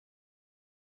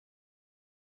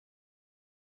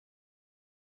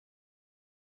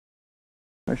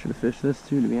I should have fished this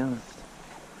too, to be honest.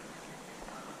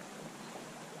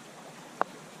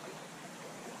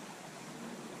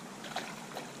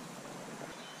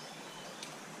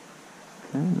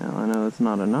 Okay, now I know that's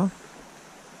not enough.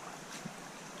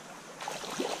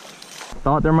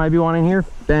 Thought there might be one in here,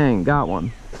 bang, got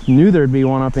one. Knew there'd be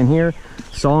one up in here,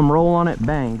 saw him roll on it,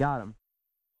 bang, got him.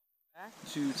 Back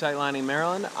to Tightlining,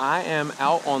 Maryland. I am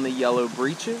out on the Yellow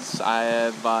Breeches. I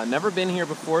have never been here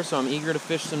before, so I'm eager to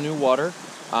fish some new water.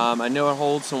 I know it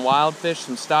holds some wild fish,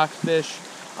 some stock fish.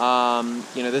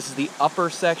 You know, this is the upper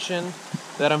section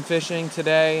that I'm fishing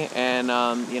today, and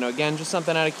you know, again, just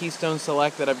something out of Keystone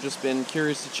Select that I've just been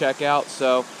curious to check out.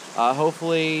 So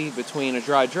hopefully between a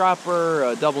dry dropper,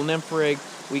 a double nymph rig,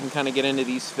 we can kind of get into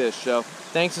these fish. So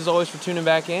thanks as always for tuning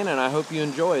back in, and I hope you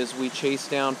enjoy as we chase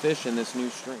down fish in this new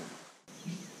stream.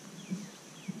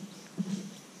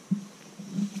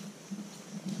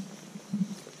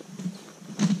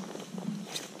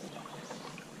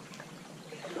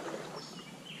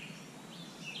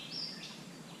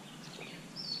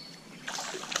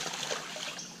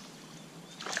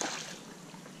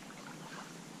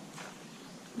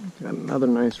 Got another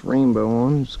nice rainbow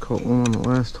one. Just caught one on the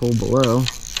last hole below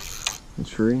the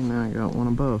tree. Now I got one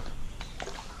above.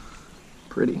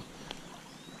 Pretty.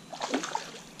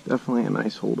 Definitely a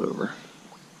nice holdover.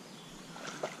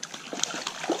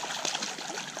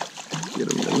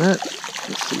 Get him in the net.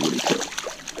 Let's see what he took.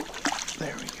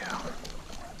 There we go.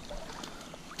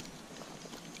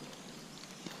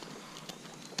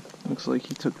 Looks like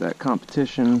he took that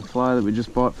competition fly that we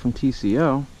just bought from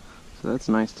TCO. So that's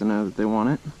nice to know that they want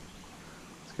it.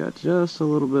 It's got just a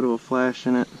little bit of a flash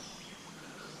in it,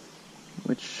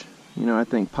 which, you know, I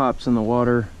think pops in the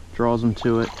water, draws them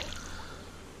to it.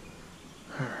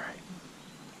 Alright,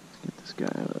 let's get this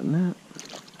guy out of the net.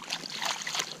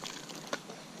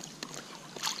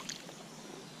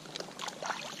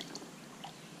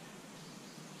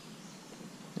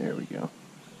 There we go.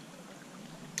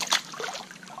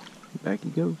 Back he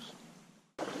goes.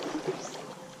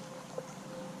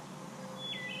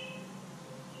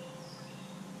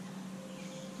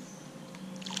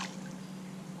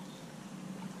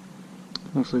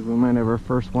 Looks like we might have our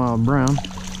first wild brown.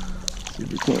 Let's see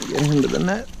if we can't get into the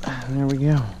net. There we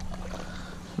go.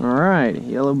 Alright,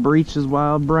 Yellow Breeches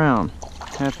wild brown.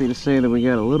 Happy to say that we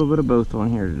got a little bit of both on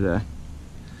here today.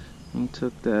 We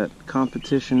took that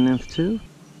competition nymph too.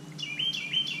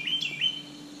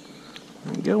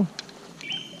 There we go.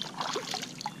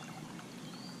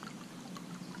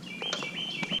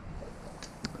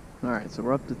 Alright, so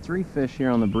we're up to 3 fish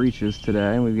here on the breeches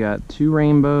today. We've got 2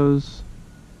 rainbows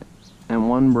and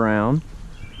 1 brown.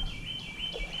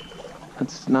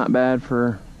 That's not bad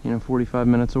for, you know, 45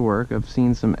 minutes of work. I've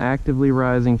seen some actively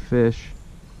rising fish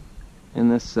in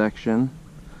this section.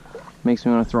 Makes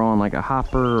me want to throw on like a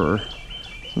hopper or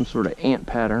some sort of ant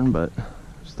pattern, but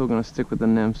I'm still going to stick with the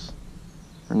nymphs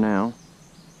for now.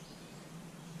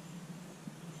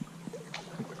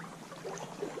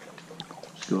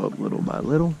 Just go up little by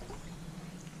little.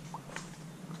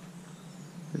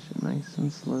 Fish it nice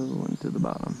and slow into the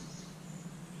bottom.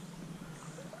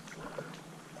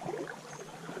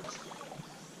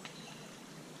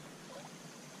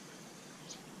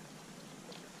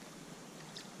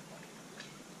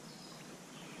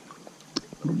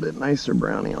 A little bit nicer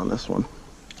brownie on this one.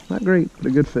 Not great, but a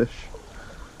good fish.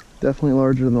 Definitely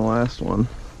larger than the last one.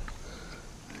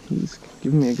 He's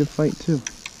giving me a good fight too.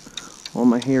 On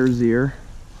my hare's ear,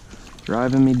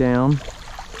 driving me down.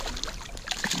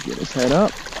 Get his head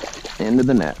up, into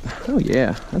the net. Oh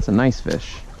yeah, that's a nice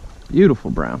fish. Beautiful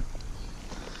brown.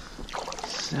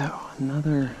 So,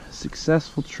 another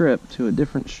successful trip to a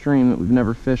different stream that we've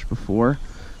never fished before.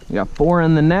 We got 4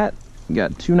 in the net. We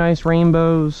got 2 nice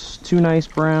rainbows, 2 nice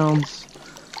browns.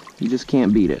 You just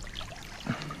can't beat it.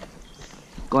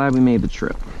 Glad we made the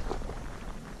trip.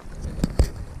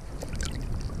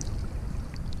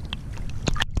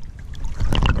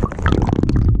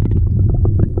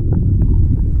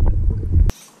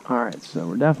 Alright, so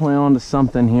we're definitely on to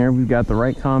something here. We've got the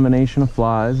right combination of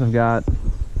flies. I've got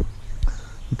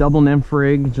double nymph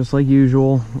rig, just like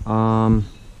usual.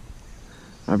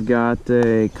 I've got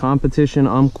a competition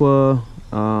Umpqua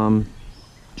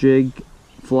jig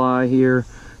fly here.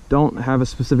 Don't have a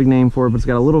specific name for it, but it's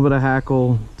got a little bit of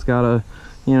hackle. It's got a,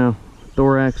 you know,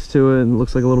 thorax to it. It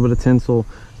looks like a little bit of tinsel.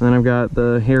 And then I've got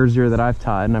the hare's ear that I've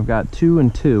tied, and I've got 2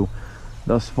 and 2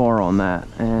 thus far on that.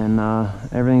 And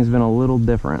everything's been a little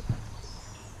different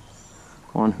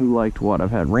on who liked what.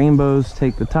 I've had rainbows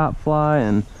take the top fly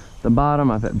and the bottom.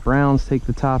 I've had browns take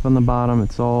the top and the bottom.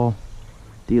 It's all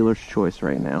dealer's choice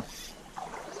right now.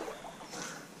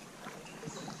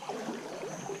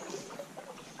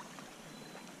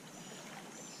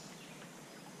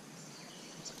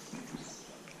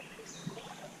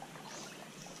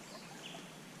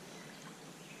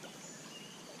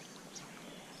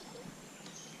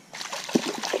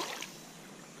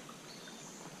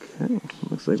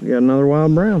 like we got another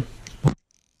wild brown. A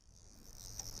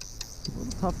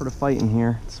little tougher to fight in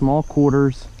here. Small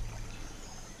quarters.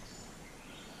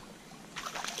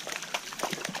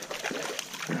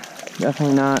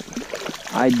 Definitely not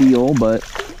ideal, but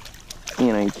you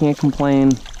know, you can't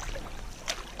complain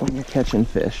when you're catching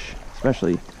fish,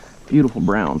 especially beautiful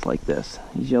browns like this.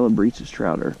 These Yellow Breeches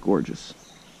trout are gorgeous.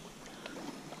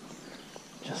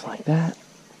 Just like that,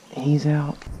 he's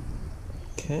out.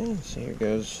 Okay, so here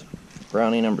goes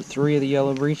brownie number 3 of the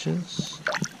Yellow Breeches,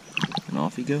 and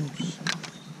off he goes.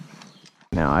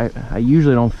 Now, I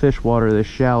usually don't fish water this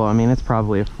shallow. I mean, it's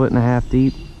probably 1.5 feet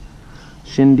deep,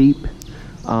 shin deep.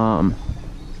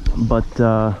 But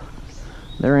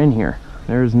they're in here,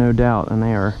 there's no doubt, and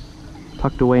they are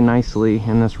tucked away nicely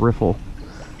in this riffle,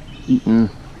 eating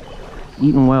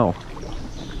well.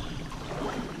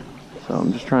 So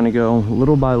I'm just trying to go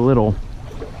little by little,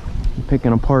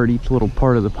 picking apart each little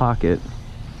part of the pocket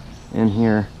in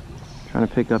here, trying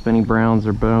to pick up any browns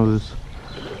or bows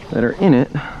that are in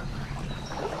it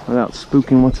without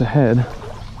spooking what's ahead.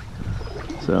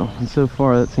 And so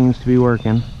far that seems to be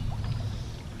working.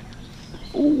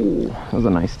 Ooh, that was a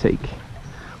nice take. A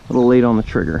little late on the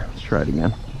trigger. Let's try it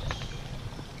again.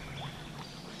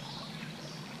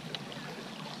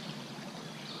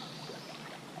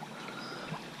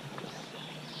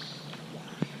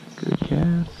 Good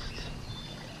cast.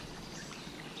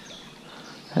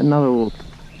 Had another little,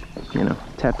 you know,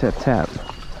 tap, tap, tap,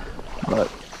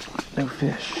 but no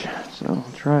fish. So I'll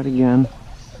try it again.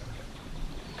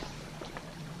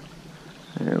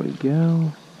 There we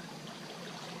go.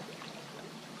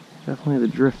 Definitely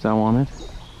the drift I wanted.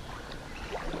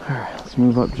 Alright, let's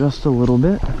move up just a little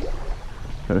bit.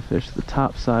 Try to fish the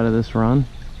top side of this run.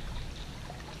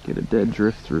 Get a dead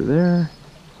drift through there.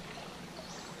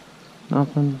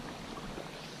 Nothing.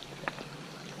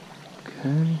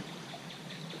 Okay.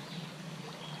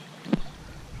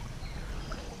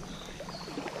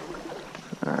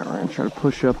 Alright, we're going to try to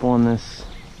push up on this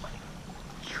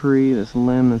tree, this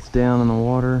limb that's down in the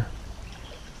water.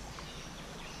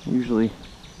 Usually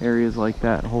areas like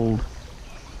that hold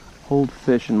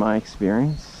fish in my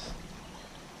experience.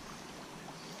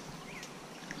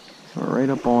 So we're right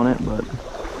up on it, but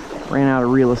ran out of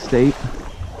real estate.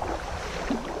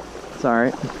 It's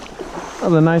alright. That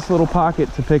was a nice little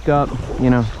pocket to pick up, you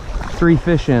know, 3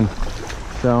 fish in.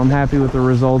 So I'm happy with the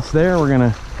results there. We're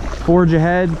gonna forge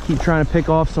ahead, keep trying to pick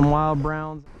off some wild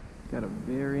browns. Got a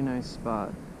very nice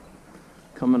spot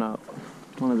coming up.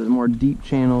 One of the more deep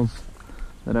channels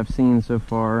that I've seen so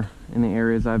far in the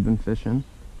areas I've been fishing.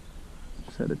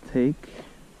 Just had a take.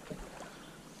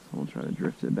 We'll try to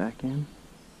drift it back in.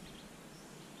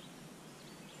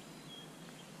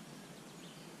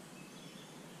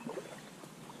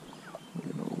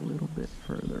 Get a little bit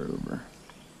further over.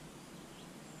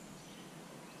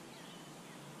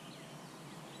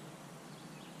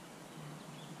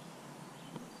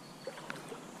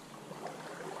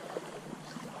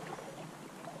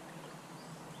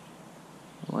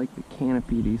 I like the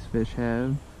canopy these fish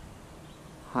have.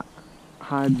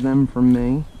 Hides them from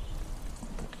me.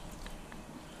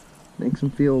 Makes them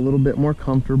feel a little bit more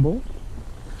comfortable.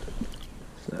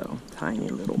 So, tiny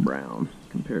little brown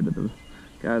compared to the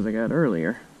guys I got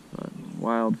earlier. But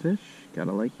wild fish,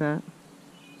 gotta like that.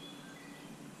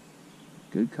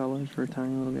 Good colors for a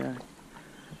tiny little guy.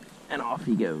 And off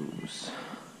he goes.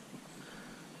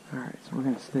 Alright, so we're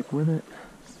gonna stick with it.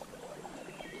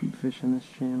 Keep fishing this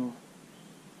channel.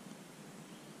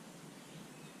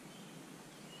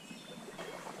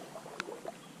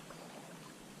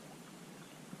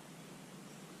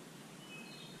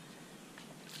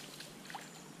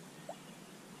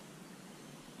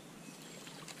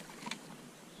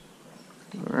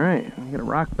 Alright, I got a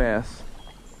rock bass.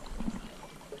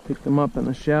 Picked them up in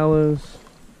the shallows.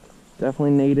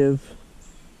 Definitely native.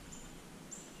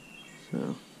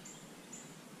 So,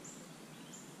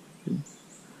 good.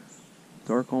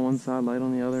 Dark on one side, light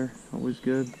on the other. Always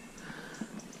good.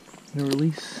 No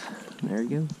release. There he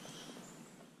goes.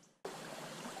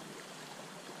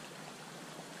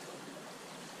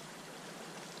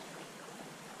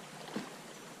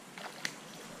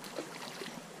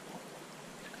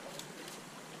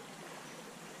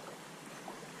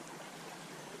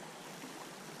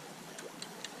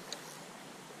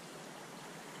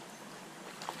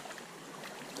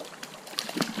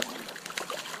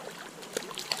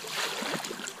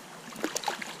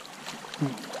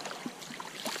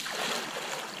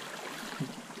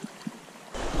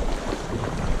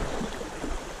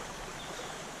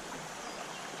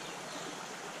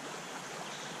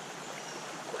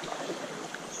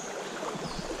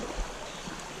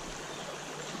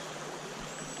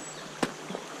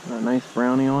 a nice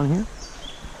brownie on here.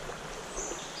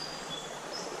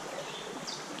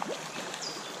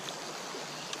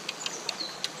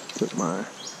 Put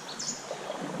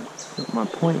my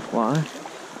point fly.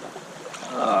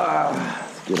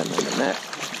 Let's get him in the net.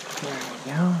 There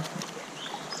we go.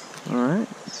 Alright,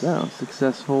 so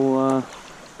successful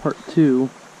part 2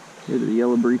 here to the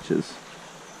Yellow Breeches.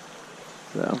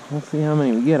 So we'll see how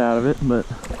many we get out of it, but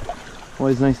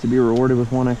always nice to be rewarded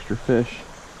with one extra fish.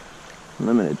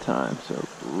 Limited time, so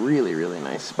really, really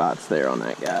nice spots there on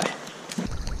that guy.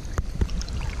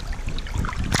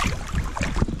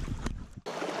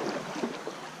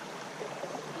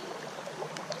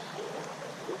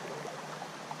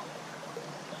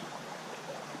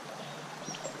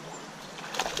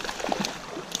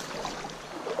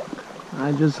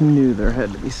 I just knew there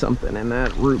had to be something in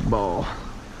that root ball.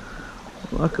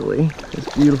 Luckily, this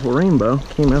beautiful rainbow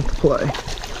came out to play.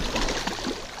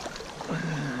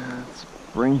 Let's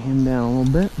bring him down a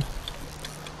little bit.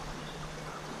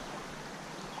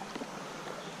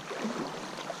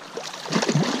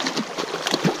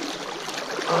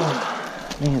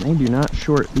 Oh, man, they do not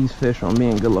short these fish on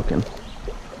being good looking.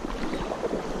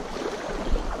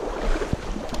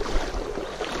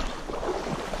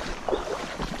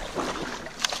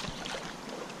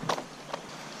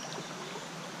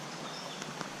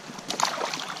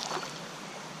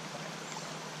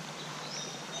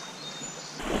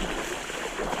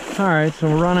 Alright, so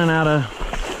we're running out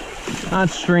of, not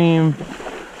stream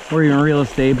or even real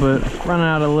estate, but running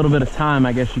out of a little bit of time,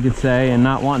 I guess you could say, and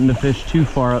not wanting to fish too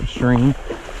far upstream.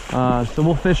 So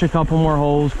we'll fish a couple more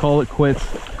holes, call it quits,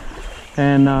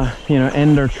 and you know,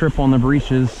 end our trip on the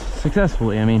Breeches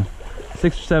successfully. I mean,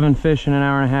 6 or 7 fish in an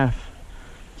hour and a half,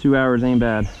 2 hours ain't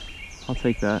bad. I'll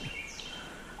take that.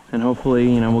 And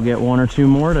hopefully, you know, we'll get 1 or 2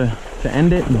 more to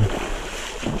end it and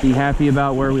be happy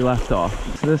about where we left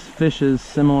off. So this fish is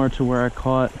similar to where I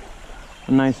caught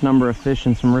a nice number of fish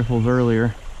in some riffles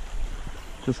earlier.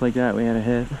 Just like that, we had a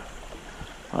hit.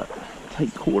 But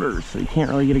tight quarters, so you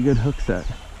can't really get a good hook set.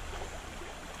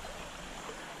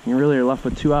 You really are left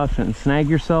with 2 options: snag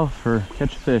yourself or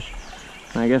catch a fish.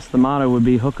 And I guess the motto would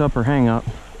be hook up or hang up.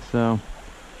 So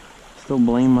still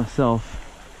blame myself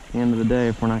at the end of the day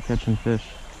if we're not catching fish.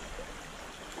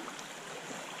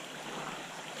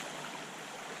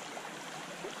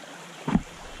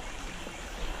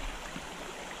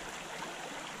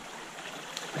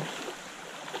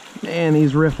 Man,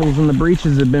 these riffles and the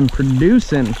Breeches have been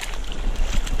producing.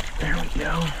 There we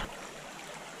go.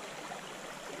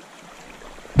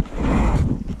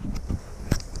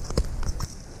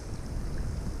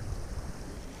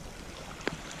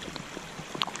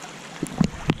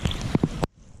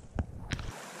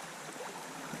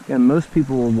 And most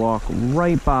people will walk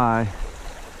right by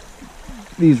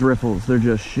these riffles. They're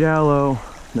just shallow.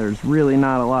 There's really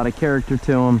not a lot of character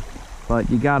to them, but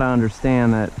you gotta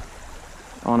understand that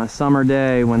on a summer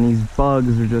day when these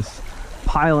bugs are just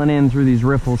piling in through these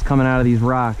riffles coming out of these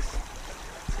rocks,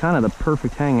 it's kind of the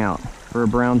perfect hangout for a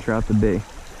brown trout to be.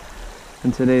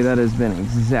 And today that has been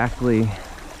exactly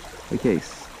the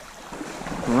case.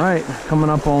 All right, coming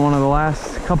up on one of the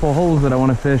last couple holes that I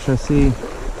want to fish, I see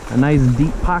a nice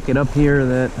deep pocket up here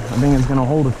that I think is going to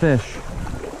hold a fish.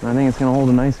 And I think it's going to hold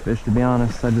a nice fish, to be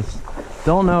honest. I just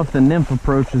don't know if the nymph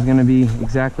approach is going to be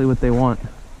exactly what they want.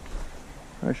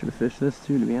 I should have fished this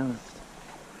too, to be honest.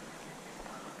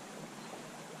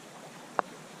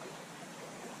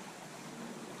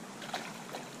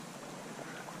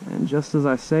 And just as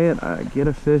I say it, I get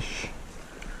a fish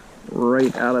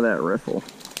right out of that riffle.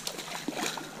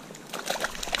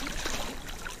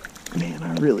 Man,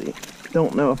 I really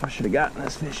don't know if I should have gotten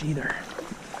this fish either.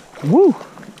 Woo!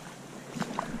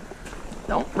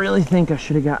 Don't really think I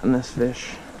should have gotten this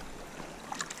fish,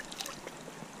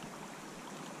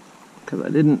 because I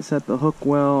didn't set the hook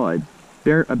well. I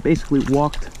basically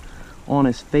walked on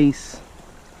his face.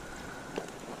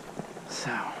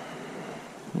 So,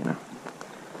 you know,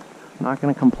 I'm not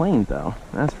gonna complain though,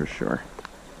 that's for sure.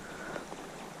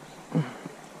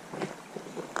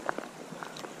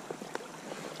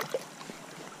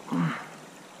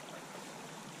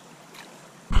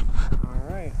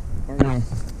 Alright, we're gonna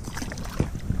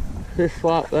fish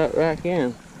swap that back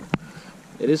in.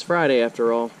 It is Friday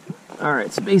after all.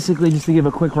 Alright, so basically just to give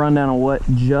a quick rundown on what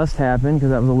just happened, because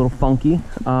that was a little funky.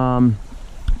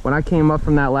 When I came up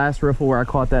from that last riffle where I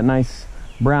caught that nice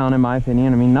brown, in my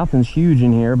opinion, I mean, nothing's huge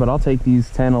in here, but I'll take these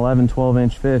 10, 11,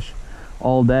 12-inch fish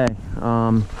all day. You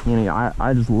know,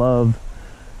 I just love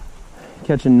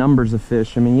catching numbers of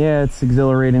fish. I mean, yeah, it's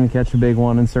exhilarating to catch a big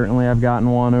one, and certainly I've gotten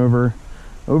one over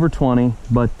 20,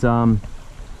 but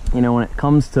you know, when it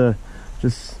comes to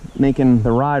just making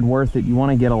the ride worth it. You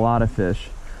want to get a lot of fish,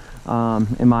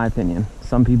 in my opinion.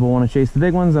 Some people want to chase the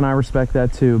big ones, and I respect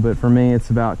that too, but for me it's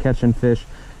about catching fish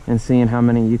and seeing how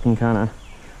many you can kind of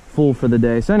fool for the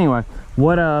day. So anyway,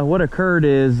 what occurred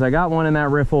is I got one in that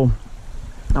riffle.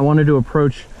 I wanted to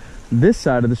approach this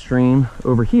side of the stream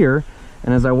over here,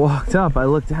 and as I walked up I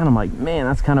looked down, I'm like, man,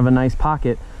 that's kind of a nice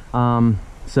pocket.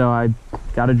 So I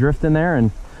got a drift in there,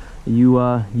 and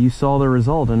you saw the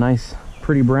result, a nice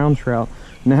pretty brown trout.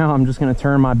 Now I'm just going to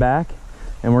turn my back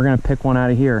and we're going to pick one out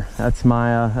of here. That's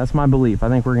my belief. I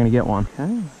think we're going to get one. Okay,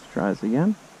 let's try this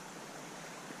again.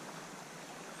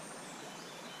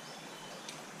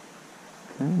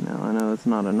 Okay, now I know that's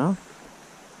not enough,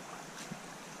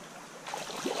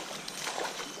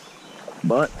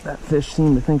 but that fish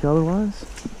seemed to think otherwise.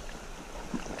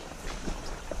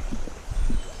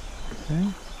 Okay.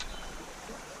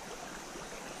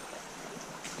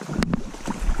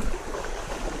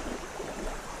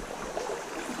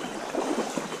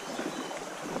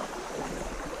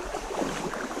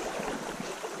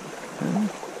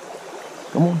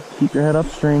 Come on, keep your head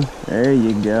upstream. There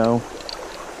you go.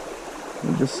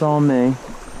 You just saw me.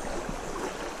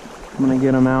 I'm gonna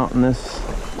get him out in this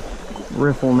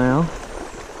riffle now.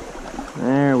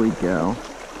 There we go.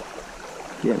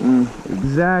 Getting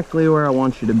exactly where I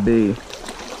want you to be.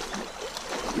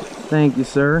 Thank you,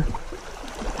 sir.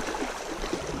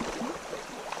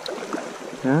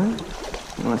 Okay.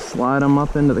 I'm gonna slide him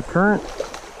up into the current.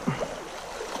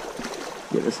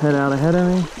 Get his head out ahead of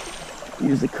me.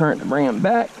 Use the current to bring him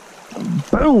back.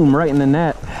 Boom! Right in the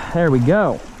net. There we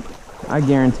go. I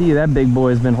guarantee you that big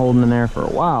boy's been holding in there for a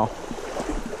while.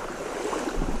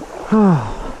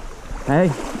 Hey,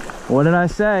 what did I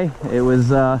say? It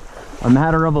was a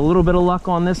matter of a little bit of luck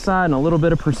on this side and a little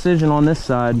bit of precision on this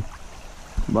side.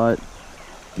 But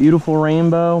beautiful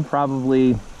rainbow,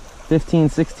 probably 15,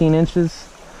 16 inches.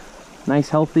 Nice,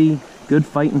 healthy, good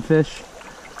fighting fish.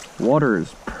 Water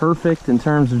is perfect in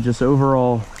terms of just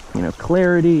overall, you know,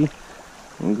 clarity,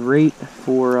 and great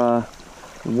for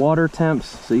water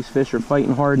temps. So these fish are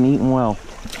fighting hard and eating well.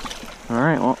 All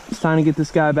right, well, it's time to get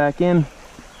this guy back in.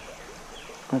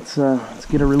 Let's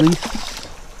get a release.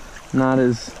 Not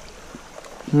as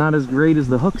great as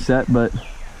the hook set, but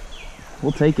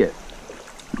we'll take it.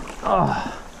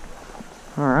 Oh,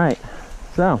 all right.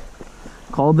 So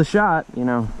called the shot. You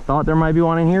know, thought there might be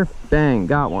one in here. Bang,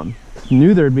 got one.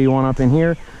 Knew there'd be one up in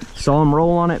here. Saw him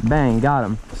roll on it. Bang, got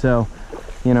him. So,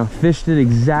 you know, fished it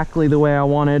exactly the way I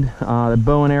wanted. The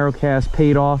bow and arrow cast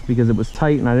paid off because it was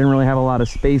tight and I didn't really have a lot of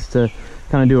space to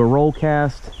kind of do a roll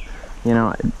cast. You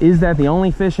know, is that the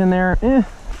only fish in there?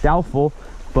 Doubtful,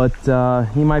 but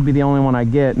he might be the only one I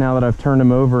get now that I've turned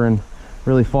him over and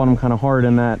really fought him kind of hard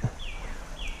in that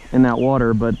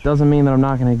water. But doesn't mean that I'm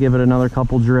not going to give it another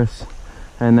couple drifts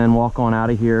and then walk on out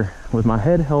of here with my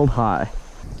head held high.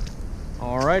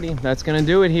 Alrighty, that's gonna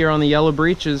do it here on the Yellow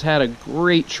Breeches. Had a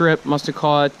great trip. Must have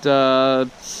caught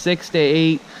 6 to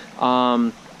 8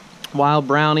 wild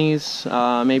brownies,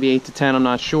 maybe 8 to 10, I'm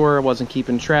not sure. I wasn't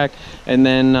keeping track. And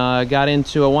then got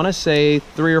into, I want to say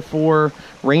 3 or 4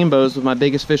 rainbows with my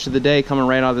biggest fish of the day coming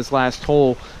right out of this last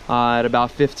hole at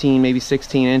about 15, maybe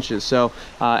 16 inches. So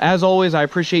as always, I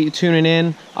appreciate you tuning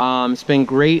in. It's been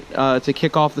great to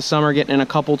kick off the summer, getting in a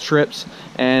couple trips,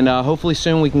 and hopefully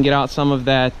soon we can get out some of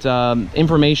that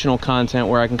informational content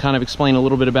where I can kind of explain a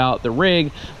little bit about the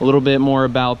rig, a little bit more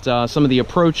about some of the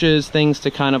approaches, things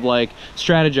to kind of like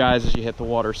strategize as you hit the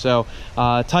water. So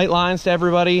tight lines to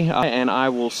everybody, and I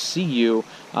will see you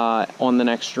on the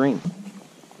next stream.